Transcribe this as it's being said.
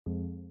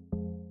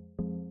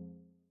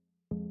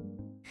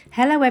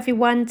Hello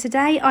everyone,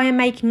 today I am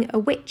making a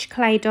witch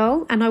clay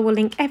doll and I will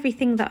link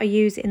everything that I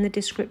use in the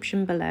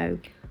description below.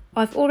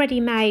 I've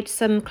already made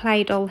some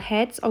clay doll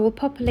heads. I will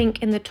pop a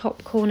link in the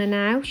top corner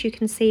now so you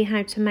can see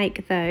how to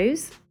make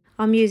those.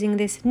 I'm using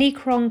this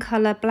Nicron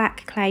colour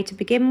black clay to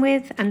begin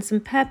with and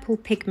some purple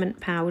pigment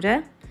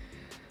powder.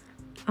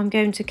 I'm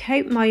going to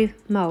coat my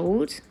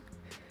mould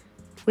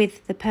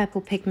with the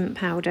purple pigment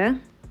powder,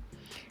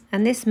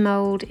 and this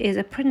mould is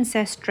a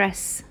princess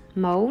dress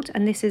mould,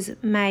 and this is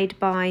made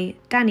by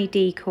Danny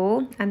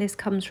Decor, and this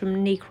comes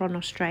from Nicron,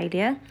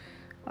 Australia.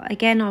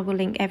 Again, I will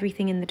link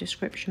everything in the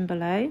description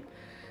below.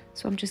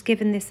 So I'm just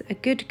giving this a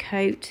good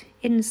coat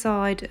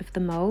inside of the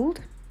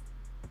mould,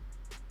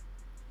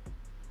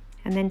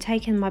 and then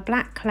taking my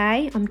black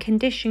clay, I'm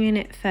conditioning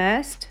it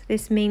first.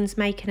 This means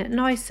making it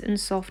nice and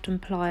soft and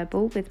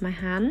pliable with my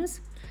hands,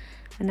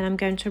 and then I'm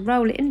going to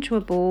roll it into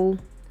a ball,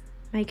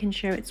 making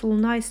sure it's all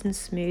nice and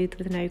smooth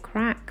with no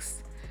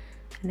cracks,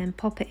 and then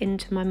pop it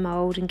into my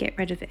mould and get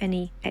rid of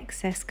any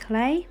excess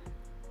clay,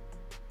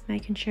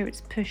 making sure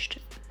it's pushed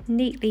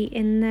neatly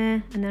in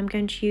there. And then I'm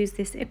going to use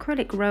this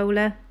acrylic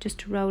roller just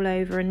to roll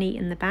over and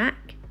neaten the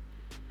back,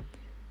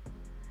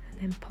 and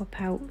then pop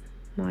out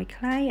my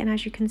clay, and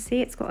as you can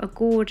see it's got a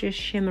gorgeous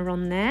shimmer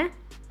on there.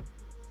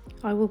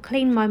 I will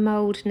clean my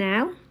mould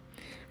now,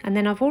 and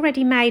then I've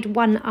already made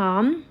one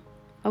arm.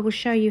 I will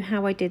show you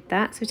how I did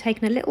that. So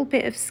taking a little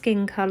bit of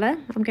skin colour,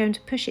 I'm going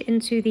to push it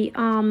into the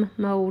arm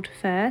mould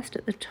first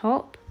at the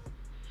top,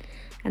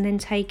 and then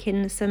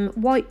taking some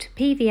white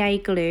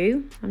PVA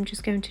glue, I'm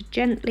just going to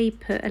gently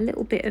put a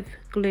little bit of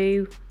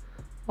glue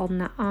on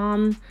that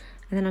arm,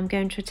 and then I'm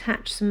going to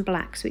attach some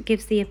black so it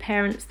gives the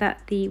appearance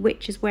that the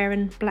witch is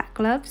wearing black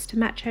gloves to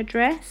match her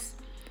dress.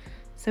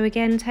 So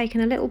again, taking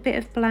a little bit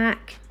of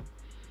black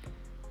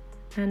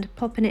and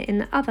popping it in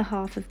the other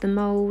half of the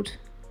mould,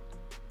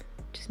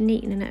 just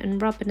neatening it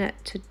and rubbing it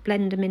to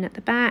blend them in at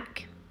the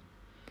back.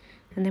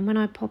 And then when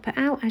I pop it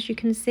out, as you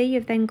can see,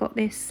 you've then got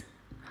this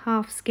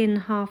half skin,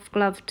 half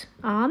gloved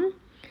arm.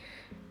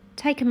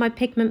 Taking my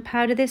pigment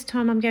powder, this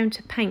time I'm going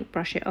to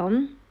paintbrush it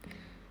on,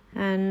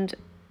 and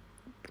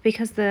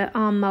because the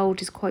arm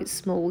mould is quite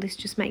small, this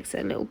just makes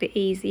it a little bit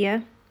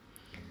easier.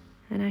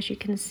 And as you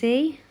can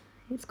see,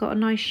 it's got a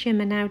nice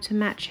shimmer now to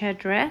match her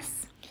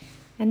dress.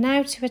 And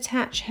now to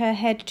attach her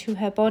head to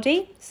her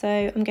body,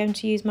 so I'm going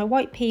to use my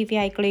white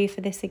PVA glue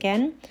for this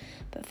again.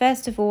 But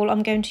first of all,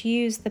 I'm going to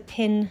use the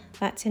pin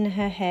that's in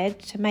her head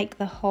to make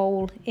the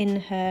hole in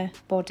her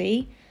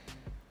body.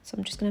 So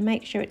I'm just going to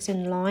make sure it's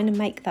in line and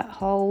make that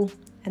hole,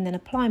 and then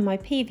apply my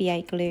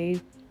PVA glue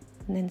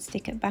and then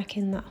stick it back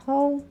in that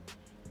hole.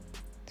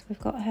 So we've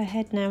got her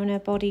head now and her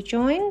body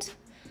joined.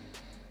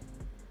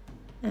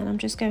 And I'm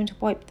just going to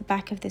wipe the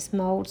back of this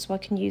mould so I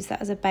can use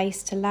that as a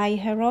base to lay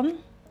her on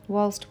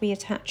whilst we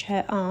attach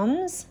her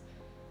arms.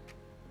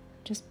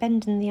 Just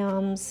bending the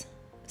arms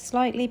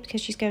slightly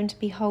because she's going to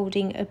be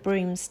holding a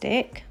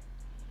broomstick.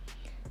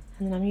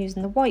 And then I'm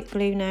using the white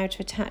glue now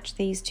to attach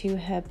these to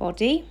her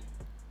body.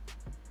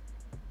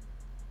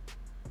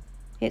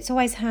 It's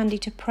always handy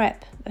to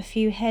prep a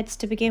few heads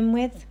to begin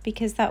with,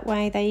 because that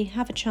way they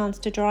have a chance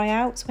to dry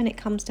out. So when it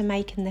comes to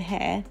making the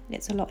hair,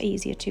 it's a lot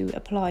easier to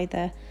apply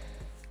the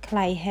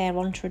clay hair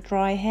onto a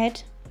dry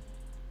head.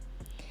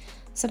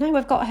 So now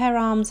we've got her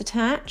arms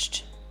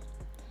attached,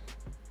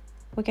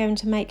 we're going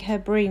to make her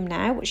broom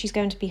now, which she's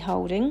going to be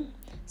holding.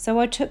 So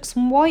I took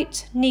some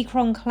white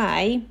Nicron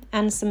clay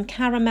and some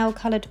caramel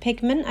coloured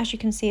pigment. As you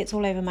can see, it's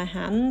all over my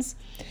hands.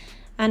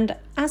 And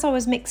as I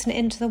was mixing it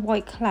into the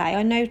white clay,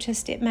 I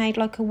noticed it made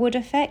like a wood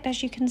effect,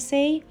 as you can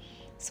see.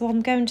 So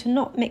I'm going to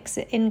not mix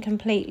it in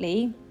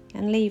completely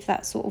and leave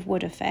that sort of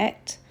wood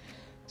effect.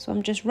 So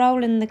I'm just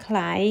rolling the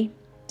clay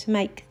to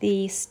make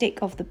the stick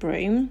of the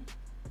broom.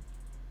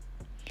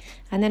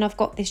 And then I've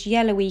got this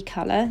yellowy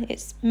colour.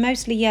 It's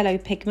mostly yellow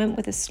pigment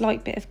with a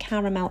slight bit of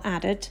caramel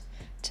added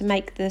to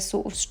make the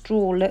sort of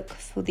straw look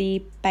for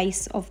the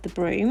base of the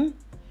broom.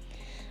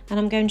 And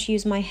I'm going to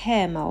use my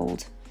hair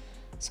mould.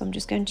 So I'm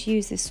just going to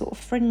use this sort of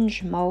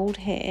fringe mould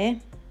here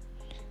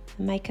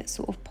and make it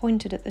sort of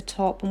pointed at the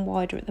top and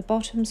wider at the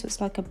bottom, so it's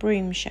like a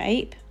broom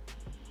shape.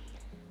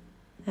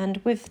 And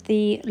with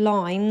the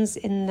lines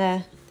in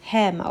the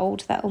hair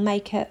mould, that will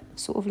make it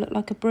sort of look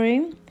like a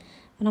broom.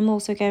 And I'm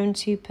also going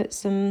to put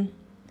some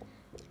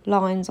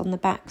lines on the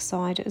back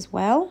side as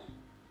well.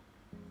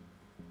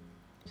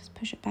 Just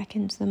push it back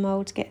into the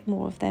mould to get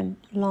more of them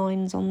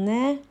lines on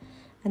there.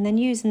 And then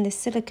using this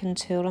silicone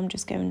tool, I'm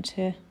just going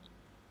to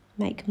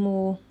make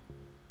more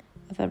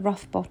of a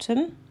rough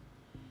bottom.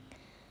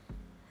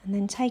 And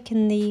then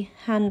taking the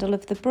handle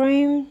of the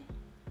broom,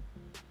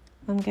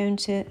 I'm going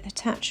to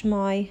attach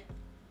my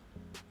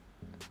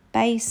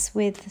base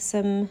with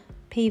some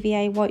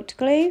PVA white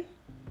glue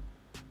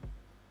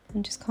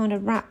and just kind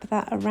of wrap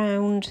that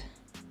around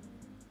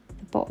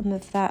the bottom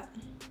of that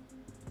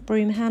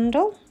broom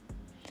handle.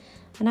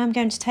 And I'm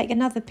going to take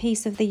another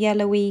piece of the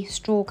yellowy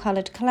straw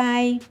coloured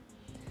clay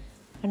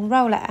and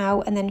roll it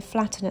out and then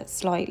flatten it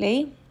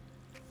slightly.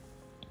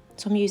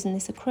 So I'm using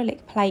this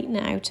acrylic plate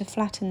now to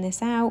flatten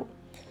this out.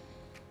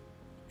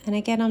 And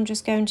again, I'm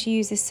just going to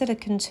use this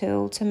silicone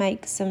tool to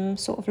make some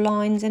sort of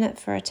lines in it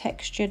for a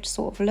textured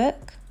sort of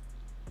look.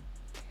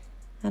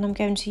 And I'm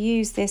going to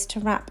use this to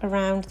wrap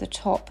around the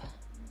top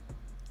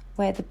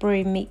where the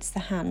broom meets the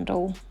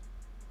handle.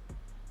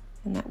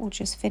 And that will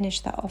just finish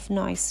that off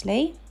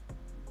nicely.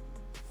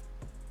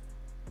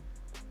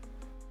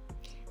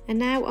 And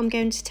now I'm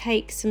going to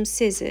take some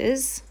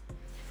scissors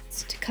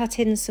to cut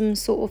in some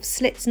sort of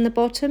slits in the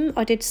bottom.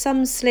 I did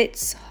some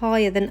slits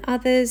higher than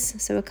others,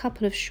 so a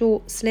couple of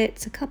short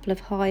slits, a couple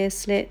of higher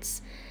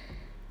slits,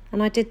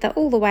 and I did that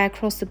all the way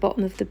across the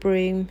bottom of the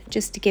broom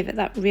just to give it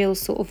that real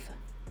sort of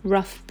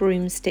rough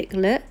broomstick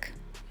look.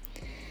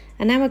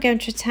 And now we're going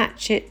to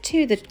attach it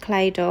to the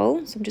clay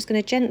doll, so I'm just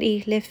going to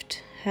gently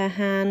lift her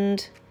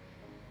hand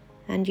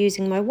and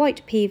using my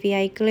white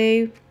PVA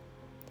glue,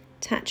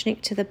 attaching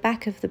it to the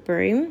back of the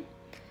broom.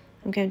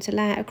 I'm going to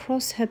lay it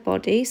across her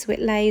body so it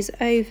lays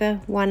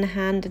over one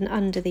hand and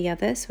under the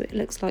other, so it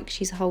looks like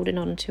she's holding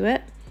on to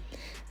it.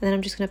 And then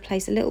I'm just going to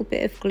place a little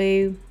bit of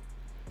glue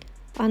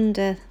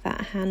under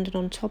that hand and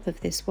on top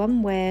of this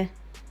one where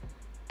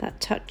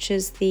that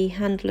touches the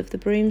handle of the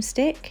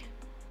broomstick.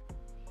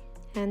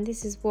 And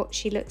this is what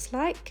she looks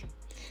like.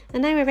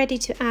 And now we're ready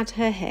to add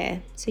her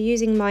hair. So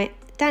using my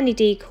Danny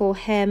Decor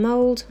hair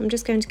mould, I'm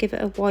just going to give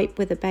it a wipe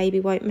with a baby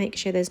wipe, make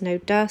sure there's no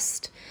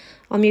dust.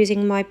 I'm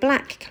using my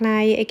black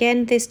clay,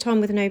 again this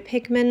time with no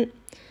pigment.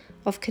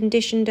 I've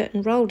conditioned it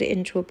and rolled it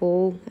into a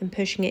ball and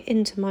pushing it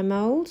into my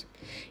mould.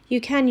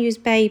 You can use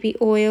baby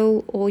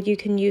oil or you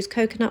can use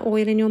coconut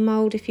oil in your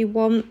mould if you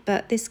want,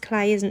 but this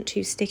clay isn't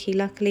too sticky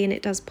luckily and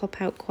it does pop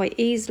out quite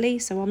easily,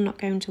 so I'm not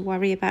going to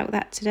worry about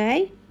that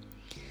today.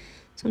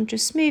 So I'm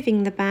just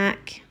smoothing the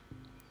back,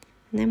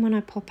 and then when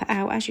I pop it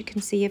out, as you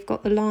can see, you've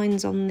got the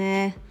lines on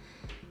there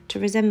to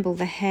resemble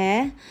the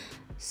hair.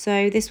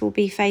 So this will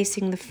be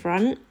facing the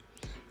front.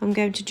 I'm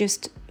going to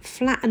just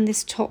flatten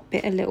this top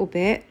bit a little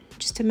bit,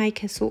 just to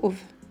make a sort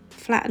of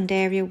flattened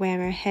area where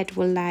her head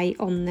will lay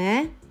on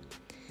there.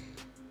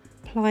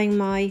 Applying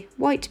my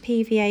white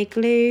PVA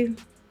glue.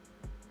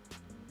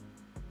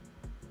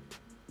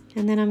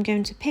 And then I'm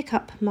going to pick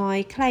up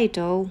my clay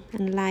doll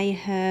and lay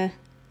her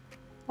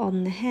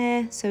on the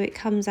hair so it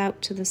comes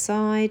out to the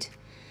side.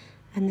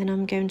 And then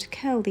I'm going to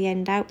curl the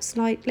end out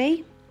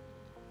slightly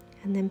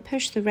and then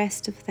push the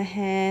rest of the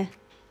hair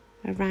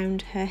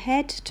around her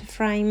head to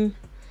frame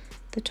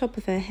the top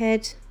of her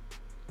head.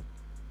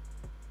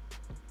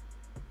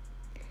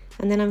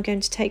 And then I'm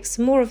going to take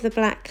some more of the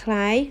black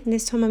clay, and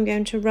this time I'm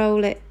going to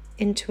roll it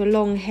into a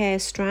long hair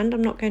strand.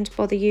 I'm not going to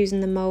bother using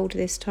the mould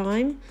this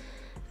time.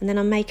 And then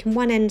I'm making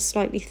one end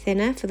slightly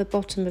thinner for the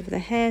bottom of the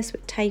hair so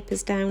it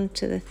tapers down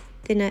to the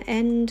thinner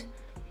end.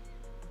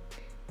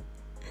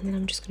 And then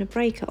I'm just going to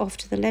break it off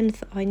to the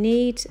length that I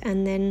need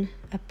and then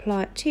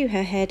apply it to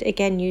her head,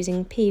 again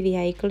using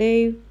PVA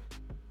glue.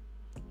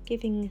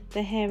 Giving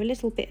the hair a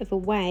little bit of a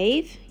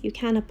wave. You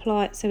can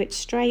apply it so it's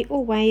straight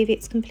or wavy,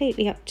 it's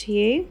completely up to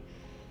you.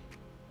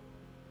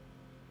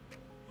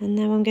 And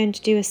now I'm going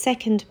to do a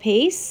second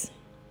piece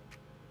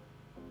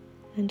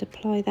and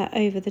apply that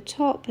over the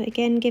top,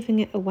 again giving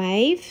it a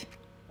wave.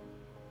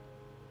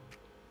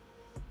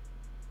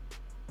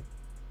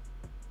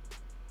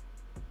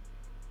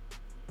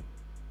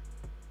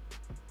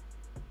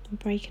 I'm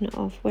breaking it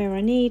off where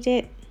I need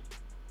it.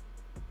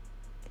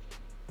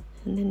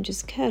 And then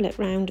just curl it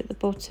round at the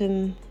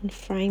bottom and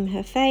frame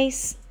her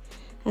face.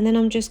 And then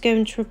I'm just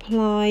going to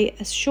apply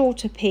a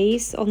shorter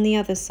piece on the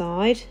other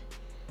side,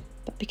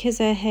 but because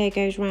her hair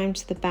goes round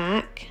to the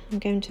back, I'm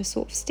going to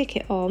sort of stick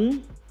it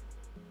on,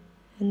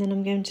 and then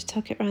I'm going to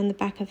tuck it around the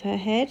back of her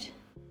head.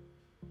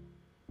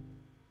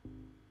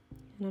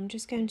 And I'm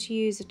just going to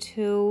use a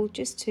tool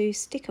just to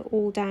stick it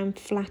all down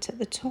flat at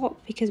the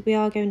top because we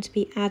are going to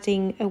be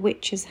adding a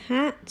witch's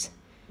hat.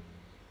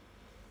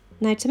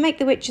 Now to make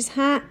the witch's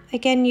hat,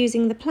 again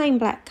using the plain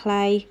black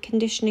clay,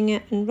 conditioning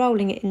it and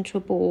rolling it into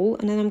a ball,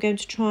 and then I'm going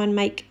to try and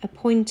make a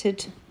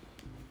pointed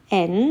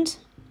end.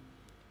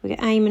 We're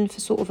aiming for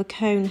sort of a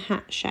cone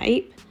hat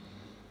shape.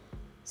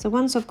 So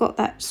once I've got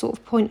that sort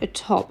of pointed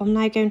top, I'm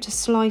now going to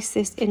slice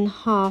this in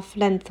half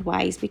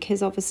lengthways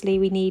because obviously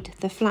we need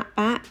the flat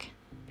back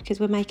because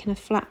we're making a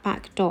flat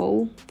back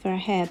doll for a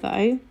hair bow.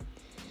 And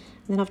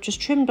then I've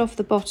just trimmed off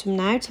the bottom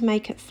now to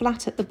make it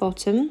flat at the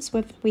bottom.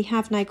 So we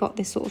have now got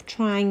this sort of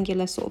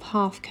triangular sort of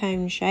half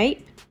cone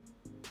shape.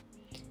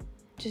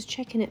 Just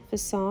checking it for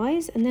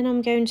size, and then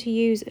I'm going to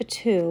use a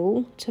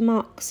tool to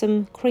mark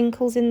some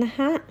crinkles in the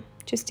hat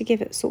just to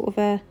give it sort of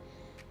a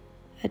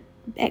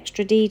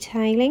extra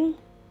detailing.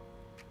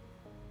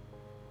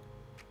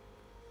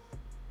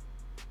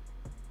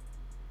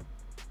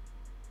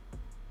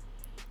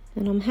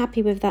 And I'm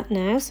happy with that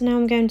now. So now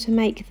I'm going to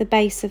make the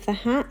base of the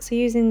hat. So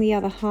using the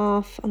other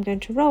half, I'm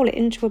going to roll it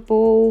into a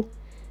ball,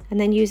 and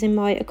then using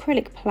my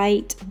acrylic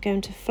plate, I'm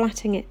going to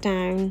flatten it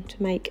down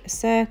to make a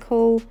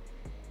circle.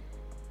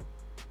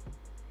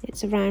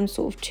 It's around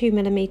sort of 2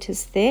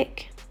 millimeters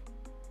thick.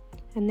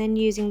 And then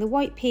using the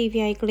white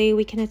PVA glue,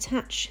 we can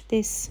attach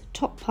this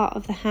top part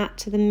of the hat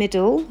to the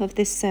middle of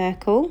this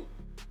circle.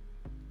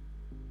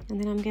 And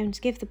then I'm going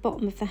to give the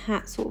bottom of the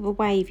hat sort of a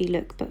wavy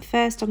look, but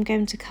first I'm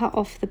going to cut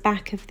off the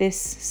back of this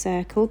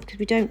circle because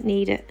we don't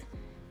need it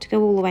to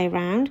go all the way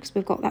around because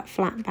we've got that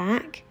flat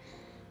back.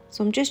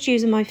 So I'm just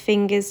using my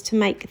fingers to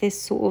make this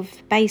sort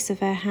of base of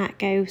her hat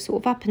go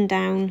sort of up and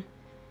down,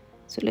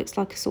 so it looks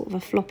like a sort of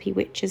a floppy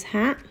witch's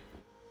hat.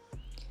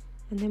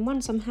 And then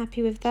once I'm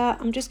happy with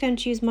that, I'm just going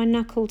to use my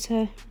knuckle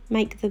to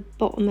make the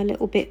bottom a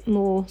little bit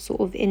more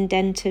sort of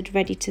indented,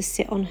 ready to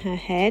sit on her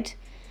head.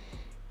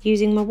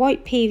 Using my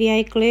white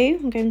PVA glue,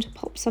 I'm going to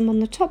pop some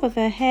on the top of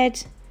her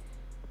head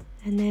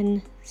and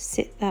then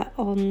sit that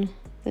on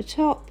the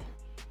top.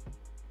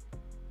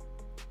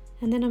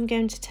 And then I'm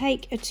going to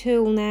take a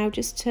tool now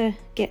just to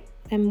get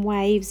them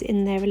waves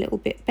in there a little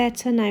bit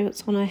better. Now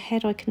it's on her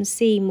head, I can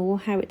see more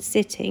how it's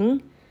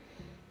sitting.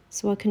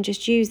 So I can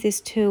just use this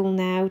tool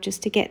now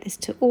just to get this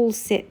to all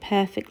sit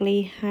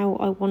perfectly how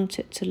I want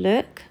it to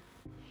look.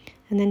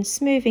 And then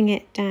smoothing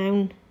it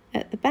down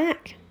at the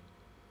back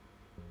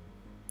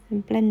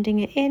and blending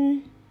it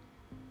in.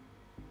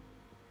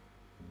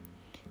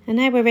 And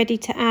now we're ready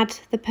to add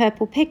the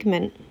purple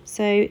pigment.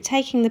 So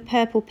taking the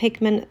purple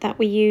pigment that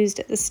we used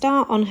at the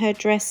start on her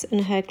dress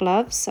and her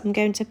gloves, I'm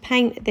going to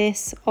paint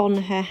this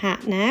on her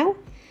hat now,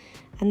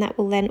 and that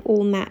will then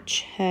all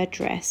match her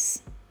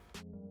dress.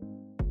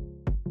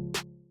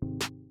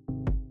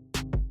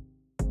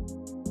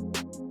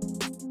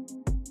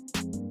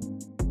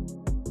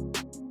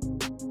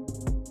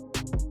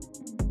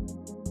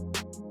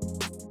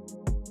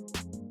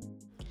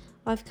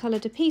 I've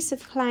coloured a piece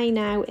of clay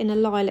now in a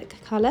lilac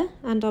colour,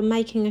 and I'm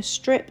making a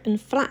strip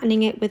and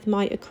flattening it with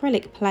my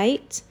acrylic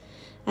plate,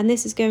 and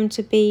this is going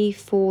to be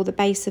for the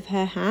base of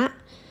her hat.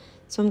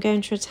 So I'm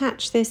going to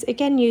attach this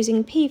again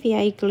using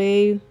PVA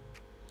glue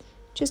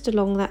just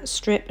along that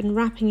strip and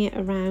wrapping it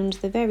around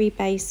the very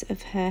base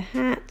of her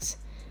hat,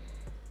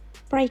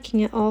 breaking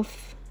it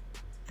off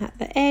at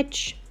the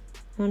edge.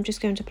 And I'm just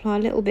going to apply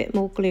a little bit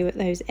more glue at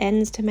those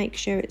ends to make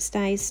sure it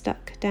stays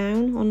stuck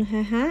down on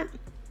her hat.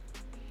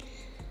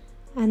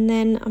 And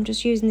then I'm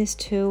just using this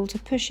tool to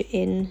push it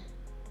in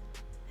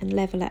and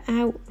level it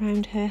out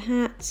around her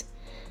hat.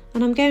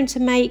 And I'm going to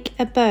make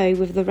a bow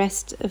with the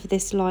rest of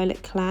this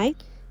lilac clay.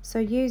 So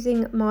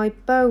using my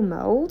bow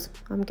mould,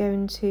 I'm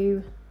going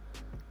to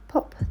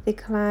pop the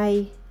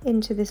clay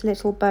into this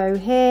little bow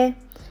here.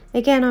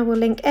 Again, I will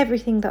link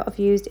everything that I've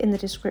used in the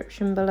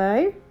description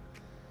below.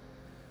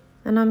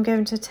 And I'm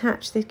going to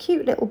attach the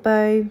cute little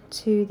bow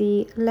to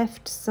the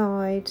left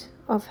side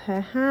of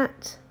her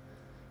hat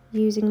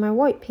using my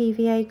white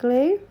PVA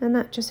glue, and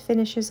that just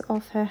finishes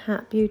off her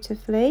hat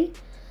beautifully.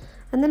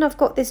 And then I've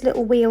got this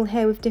little wheel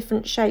here with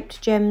different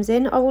shaped gems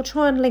in. I will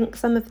try and link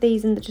some of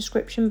these in the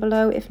description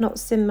below, if not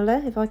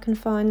similar, if I can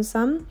find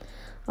some.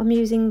 I'm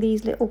using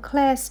these little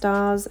clear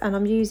stars, and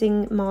I'm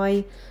using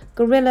my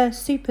Gorilla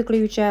super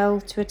glue gel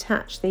to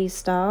attach these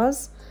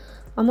stars.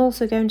 I'm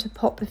also going to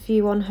pop a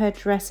few on her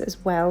dress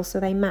as well so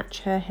they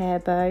match her hair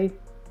bow.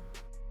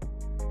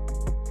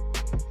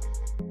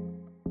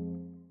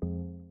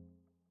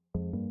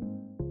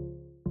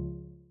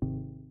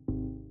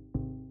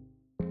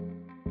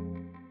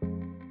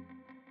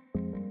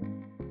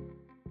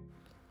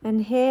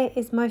 And here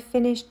is my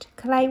finished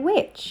clay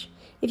witch.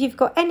 If you've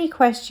got any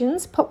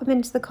questions, pop them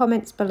into the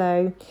comments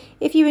below.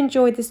 If you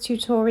enjoyed this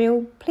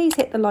tutorial, please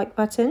hit the like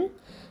button.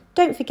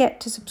 Don't forget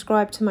to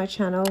subscribe to my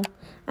channel.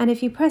 And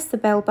if you press the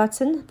bell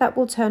button, that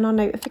will turn on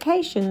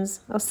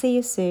notifications. I'll see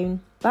you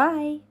soon.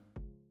 Bye.